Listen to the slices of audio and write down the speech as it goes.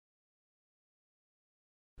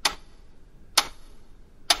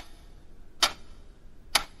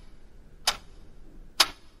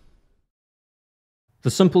The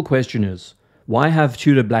simple question is, why have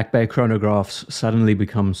Tudor Black Bay chronographs suddenly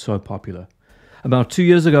become so popular? About 2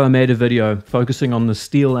 years ago I made a video focusing on the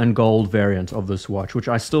steel and gold variant of this watch, which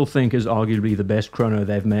I still think is arguably the best chrono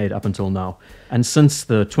they've made up until now. And since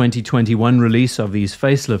the 2021 release of these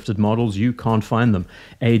facelifted models, you can't find them.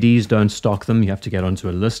 ADs don't stock them, you have to get onto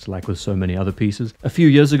a list like with so many other pieces. A few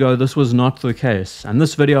years ago this was not the case, and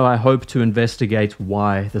this video I hope to investigate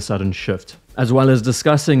why the sudden shift. As well as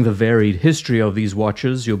discussing the varied history of these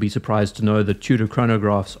watches, you'll be surprised to know that Tudor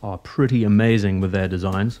chronographs are pretty amazing with their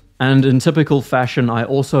designs. And in typical fashion, I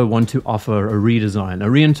also want to offer a redesign, a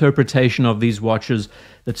reinterpretation of these watches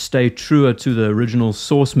that stay truer to the original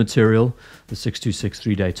source material, the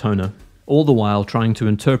 6263 Daytona, all the while trying to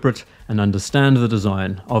interpret and understand the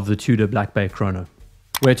design of the Tudor Black Bay Chrono.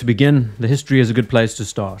 Where to begin? The history is a good place to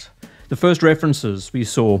start. The first references we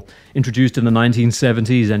saw introduced in the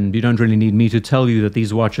 1970s, and you don't really need me to tell you that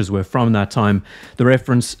these watches were from that time, the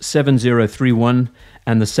reference 7031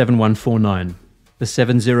 and the 7149. The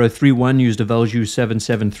 7031 used a Valjoux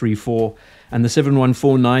 7734, and the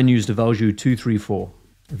 7149 used a Valjoux 234.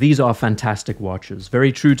 These are fantastic watches,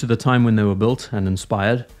 very true to the time when they were built and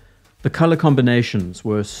inspired. The color combinations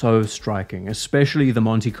were so striking, especially the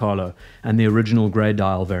Monte Carlo and the original grey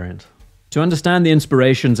dial variant. To understand the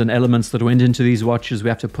inspirations and elements that went into these watches, we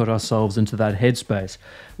have to put ourselves into that headspace,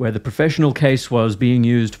 where the professional case was being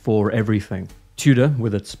used for everything. Tudor,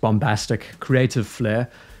 with its bombastic, creative flair,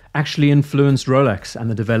 actually influenced Rolex and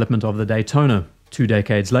the development of the Daytona 2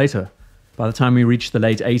 decades later. By the time we reached the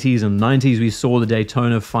late 80s and 90s, we saw the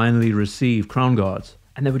Daytona finally receive crown guards.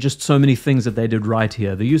 And there were just so many things that they did right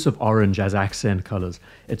here. The use of orange as accent colors,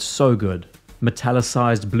 it's so good.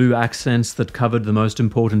 Metallicized blue accents that covered the most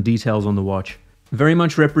important details on the watch. Very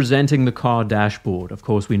much representing the car dashboard. Of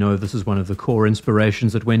course, we know this is one of the core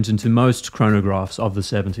inspirations that went into most chronographs of the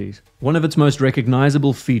 70s. One of its most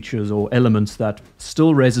recognizable features or elements that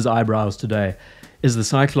still raises eyebrows today is the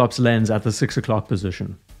Cyclops lens at the 6 o'clock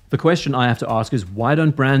position. The question I have to ask is, why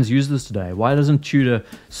don't brands use this today? Why doesn't Tudor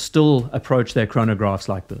still approach their chronographs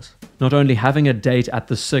like this? Not only having a date at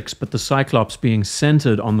the 6, but the Cyclops being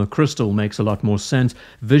centered on the crystal makes a lot more sense.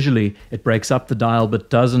 Visually, it breaks up the dial but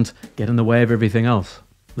doesn't get in the way of everything else.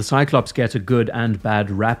 The Cyclops get a good and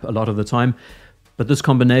bad rap a lot of the time, but this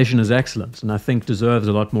combination is excellent and I think deserves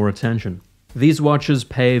a lot more attention. These watches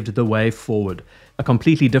paved the way forward, a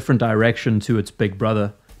completely different direction to its big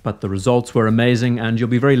brother. But the results were amazing, and you'll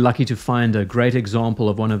be very lucky to find a great example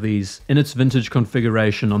of one of these in its vintage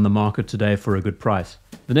configuration on the market today for a good price.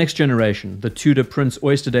 The next generation, the Tudor Prince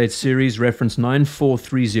Oyster Date series reference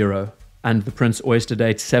 9430 and the Prince Oyster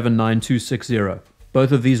Date 79260.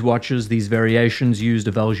 Both of these watches, these variations, used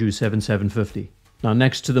a Valjoux 7750. Now,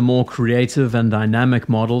 next to the more creative and dynamic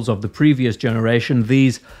models of the previous generation,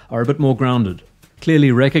 these are a bit more grounded,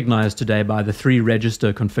 clearly recognized today by the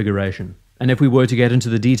 3-register configuration. And if we were to get into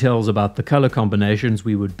the details about the color combinations,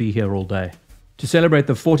 we would be here all day. To celebrate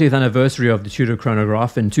the 40th anniversary of the Tudor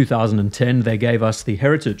chronograph in 2010, they gave us the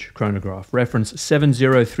Heritage chronograph, reference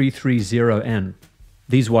 70330N.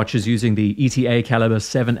 These watches using the ETA caliber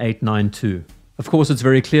 7892. Of course, it's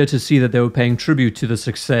very clear to see that they were paying tribute to the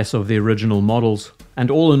success of the original models. And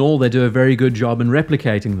all in all, they do a very good job in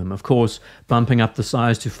replicating them. Of course, bumping up the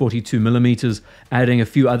size to 42mm, adding a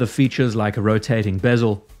few other features like a rotating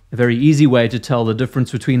bezel. A very easy way to tell the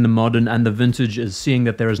difference between the modern and the vintage is seeing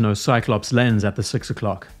that there is no Cyclops lens at the 6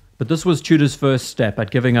 o'clock. But this was Tudor's first step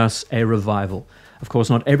at giving us a revival. Of course,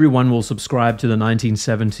 not everyone will subscribe to the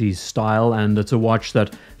 1970s style, and it's a watch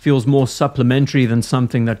that feels more supplementary than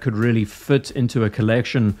something that could really fit into a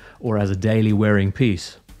collection or as a daily wearing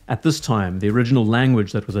piece. At this time, the original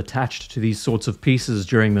language that was attached to these sorts of pieces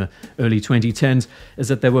during the early 2010s is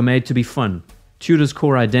that they were made to be fun. Tudor's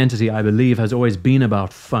core identity, I believe, has always been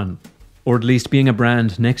about fun, or at least being a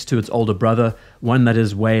brand next to its older brother, one that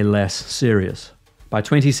is way less serious. By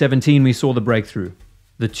 2017, we saw the breakthrough.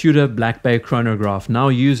 The Tudor Black Bay Chronograph now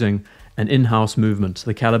using an in-house movement,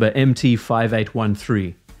 the caliber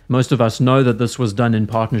MT5813. Most of us know that this was done in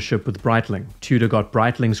partnership with Breitling. Tudor got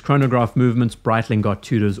Breitling's chronograph movements, Breitling got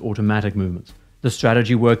Tudor's automatic movements. The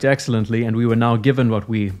strategy worked excellently, and we were now given what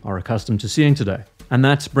we are accustomed to seeing today. And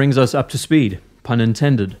that brings us up to speed. Pun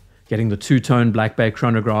intended. Getting the two-tone Black Bay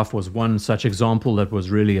chronograph was one such example that was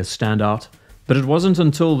really a standout. But it wasn't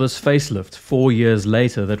until this facelift 4 years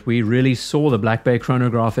later that we really saw the Black Bay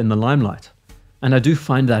chronograph in the limelight. And I do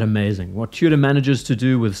find that amazing. What Tudor manages to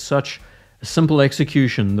do with such a simple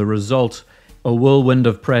execution, the result, a whirlwind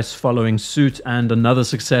of press following suit, and another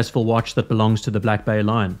successful watch that belongs to the Black Bay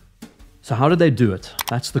line. So how did they do it?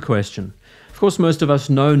 That's the question. Of course, most of us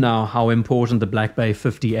know now how important the Black Bay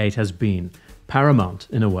 58 has been. paramount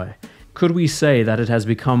in a way. Could we say that it has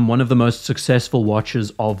become one of the most successful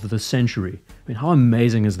watches of the century? I mean, how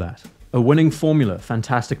amazing is that? A winning formula,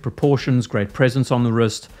 fantastic proportions, great presence on the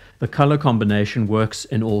wrist. The color combination works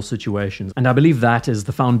in all situations. And I believe that is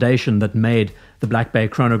the foundation that made the Black Bay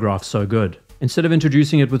Chronograph so good. Instead of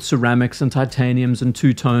introducing it with ceramics and titaniums and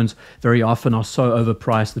two-tones, very often are so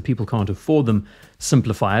overpriced that people can't afford them,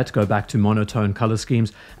 simplify it, go back to monotone color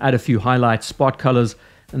schemes, add a few highlights, spot colors,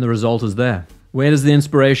 and the result is there. Where does the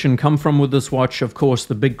inspiration come from with this watch? Of course,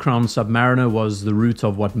 the Big Crown Submariner was the root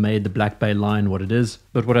of what made the Black Bay line what it is.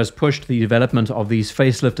 But what has pushed the development of these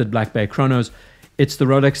facelifted Black Bay chronos, it's the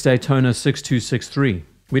Rolex Daytona 6263.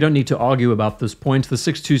 We don't need to argue about this point. The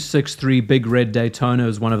 6263 Big Red Daytona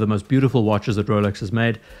is one of the most beautiful watches that Rolex has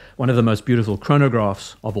made, one of the most beautiful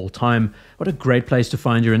chronographs of all time. What a great place to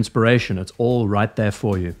find your inspiration. It's all right there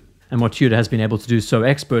for you. And what Tudor has been able to do so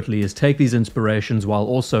expertly is take these inspirations while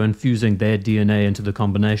also infusing their DNA into the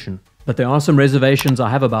combination. But there are some reservations I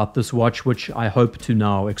have about this watch which I hope to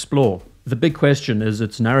now explore. The big question is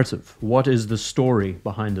its narrative. What is the story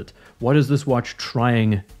behind it? What is this watch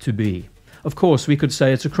trying to be? Of course, we could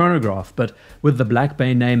say it's a chronograph, but with the Black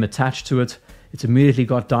Bay name attached to it, it's immediately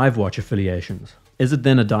got dive watch affiliations. Is it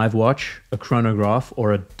then a dive watch, a chronograph,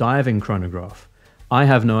 or a diving chronograph? I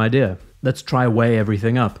have no idea. Let's try weigh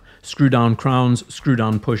everything up. Screw down crowns, screw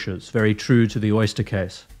down pushers, very true to the oyster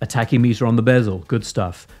case. A tachymeter on the bezel, good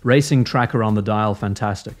stuff. Racing tracker on the dial,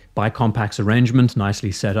 fantastic. Bicompax arrangement,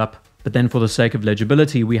 nicely set up. But then for the sake of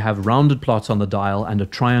legibility, we have rounded plots on the dial and a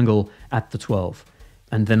triangle at the 12.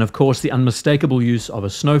 And then of course the unmistakable use of a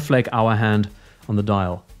snowflake hour hand on the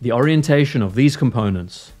dial. The orientation of these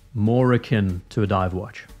components, more akin to a dive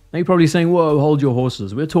watch. Now you're probably saying, whoa, hold your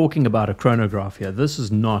horses. We're talking about a chronograph here. This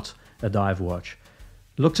is not a dive watch.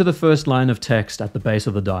 Look to the first line of text at the base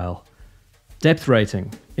of the dial. Depth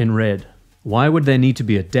rating in red. Why would there need to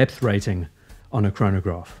be a depth rating on a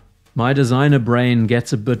chronograph? My designer brain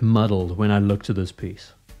gets a bit muddled when I look to this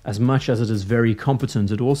piece. As much as it is very competent,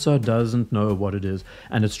 it also doesn't know what it is,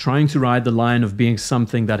 and it's trying to ride the line of being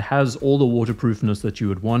something that has all the waterproofness that you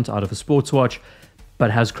would want out of a sports watch, but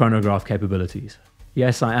has chronograph capabilities.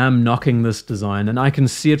 Yes, I am knocking this design, and I can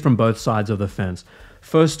see it from both sides of the fence.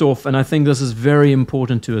 First off, and I think this is very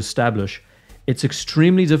important to establish, it's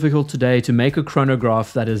extremely difficult today to make a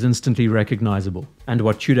chronograph that is instantly recognizable. And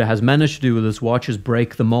what Tudor has managed to do with this watch is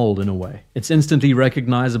break the mold in a way. It's instantly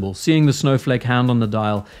recognizable. Seeing the snowflake hand on the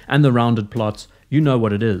dial and the rounded plots, you know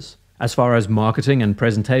what it is. As far as marketing and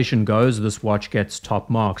presentation goes, this watch gets top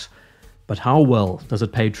marks. But how well does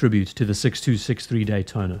it pay tribute to the 6263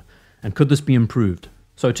 Daytona? And could this be improved?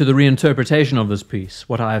 So to the reinterpretation of this piece,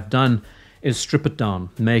 what I have done is strip it down,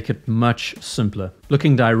 make it much simpler.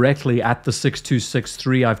 Looking directly at the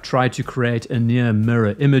 6263, I've tried to create a near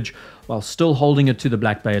mirror image while still holding it to the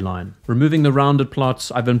Black Bay line. Removing the rounded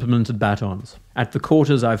plots, I've implemented batons. At the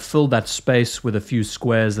quarters, I've filled that space with a few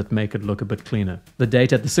squares that make it look a bit cleaner. The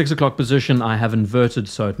date at the 6 o'clock position, I have inverted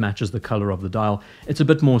so it matches the color of the dial. It's a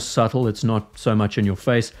bit more subtle, it's not so much in your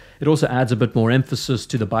face. It also adds a bit more emphasis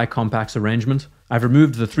to the bicompax arrangement. I've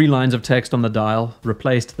removed the 3 lines of text on the dial,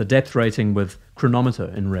 replaced the depth rating with chronometer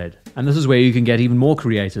in red. And this is where you can get even more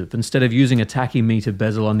creative. Instead of using a tachymeter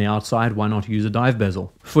bezel on the outside, why not use a dive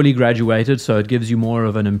bezel? Fully graduated, so it gives you more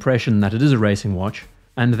of an impression that it is a racing watch.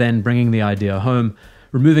 And then bringing the idea home,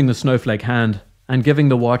 removing the snowflake hand, and giving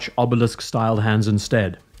the watch obelisk-styled hands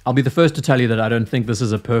instead. I'll be the first to tell you that I don't think this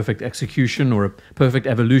is a perfect execution or a perfect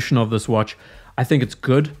evolution of this watch. I think it's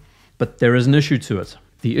good, but there is an issue to it.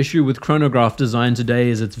 The issue with chronograph design today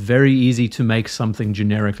is it's very easy to make something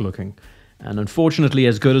generic looking. And unfortunately,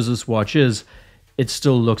 as good as this watch is, it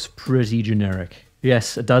still looks pretty generic.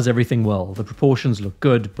 Yes, it does everything well. The proportions look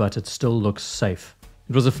good, but it still looks safe.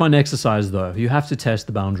 It was a fun exercise though. You have to test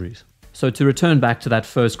the boundaries. So to return back to that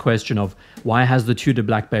first question of why has the Tudor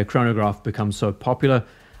Black Bay Chronograph become so popular,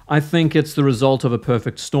 I think it's the result of a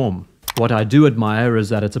perfect storm. What I do admire is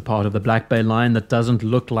that it's a part of the Black Bay line that doesn't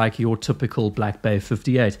look like your typical Black Bay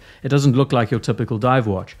 58. It doesn't look like your typical dive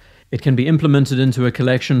watch. It can be implemented into a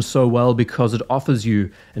collection so well because it offers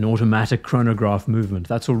you an automatic chronograph movement.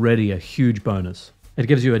 That's already a huge bonus. It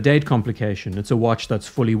gives you a date complication. It's a watch that's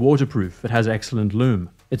fully waterproof. It has excellent lume.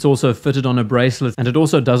 It's also fitted on a bracelet, and it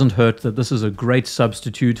also doesn't hurt that this is a great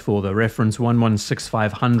substitute for the reference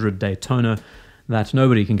 116500 Daytona that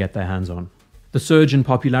nobody can get their hands on. The surge in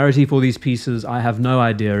popularity for these pieces, I have no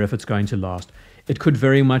idea if it's going to last. It could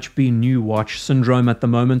very much be new watch syndrome at the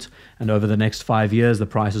moment, and over the next 5 years the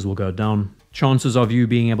prices will go down. Chances of you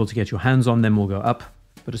being able to get your hands on them will go up,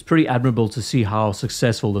 but it's pretty admirable to see how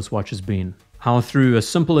successful this watch has been. how through a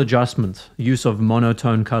simple adjustment, use of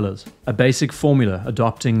monotone colors, a basic formula,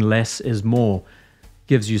 adopting less is more,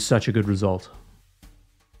 gives you such a good result.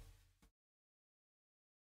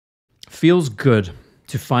 Feels good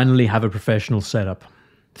to finally have a professional setup.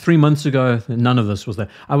 3 months ago, none of this was there.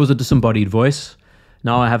 I was a disembodied voice.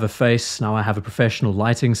 Now I have a face. Now I have a professional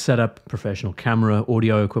lighting setup, professional camera,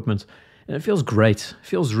 audio equipment. And it feels great. It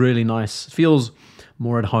feels really nice. It feels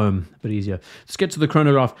more at home, a bit easier. Let's get to the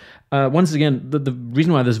chronograph. Once again, the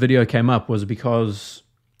reason why this video came up was because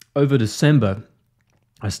over December,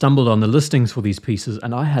 I stumbled on the listings for these pieces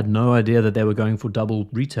and I had no idea that they were going for double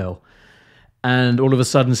retail. And all of a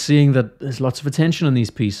sudden seeing that there's lots of attention on these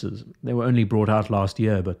pieces. They were only brought out last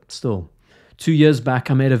year, but still. 2 years back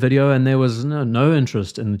I made a video and there was no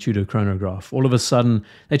interest in the Tudor chronograph. All of a sudden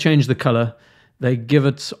they changed the color, they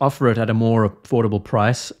offer it at a more affordable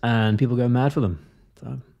price, and people go mad for them.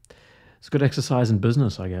 So it's a good exercise in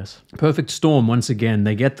business, I guess. Perfect storm once again.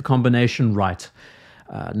 They get the combination right.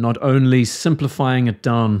 Not only simplifying it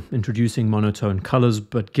down, introducing monotone colors,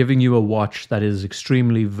 but giving you a watch that is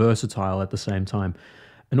extremely versatile at the same time.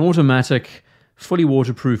 An automatic, fully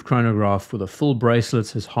waterproof chronograph with a full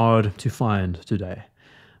bracelet is hard to find today.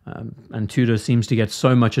 And Tudor seems to get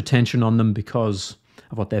so much attention on them because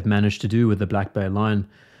of what they've managed to do with the Black Bay line.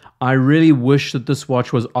 I really wish that this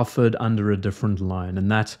watch was offered under a different line,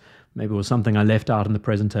 and that maybe was something I left out in the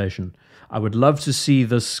presentation. I would love to see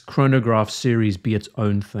this chronograph series be its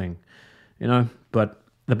own thing, but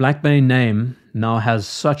the Black Bay name now has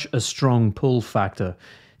such a strong pull factor.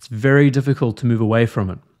 It's very difficult to move away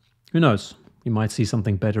from it. Who knows? You might see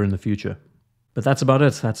something better in the future. But that's about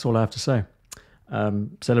it. That's all I have to say.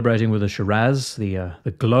 Celebrating with a Shiraz,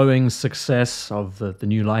 the glowing success of the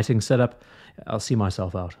new lighting setup. I'll see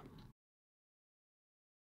myself out.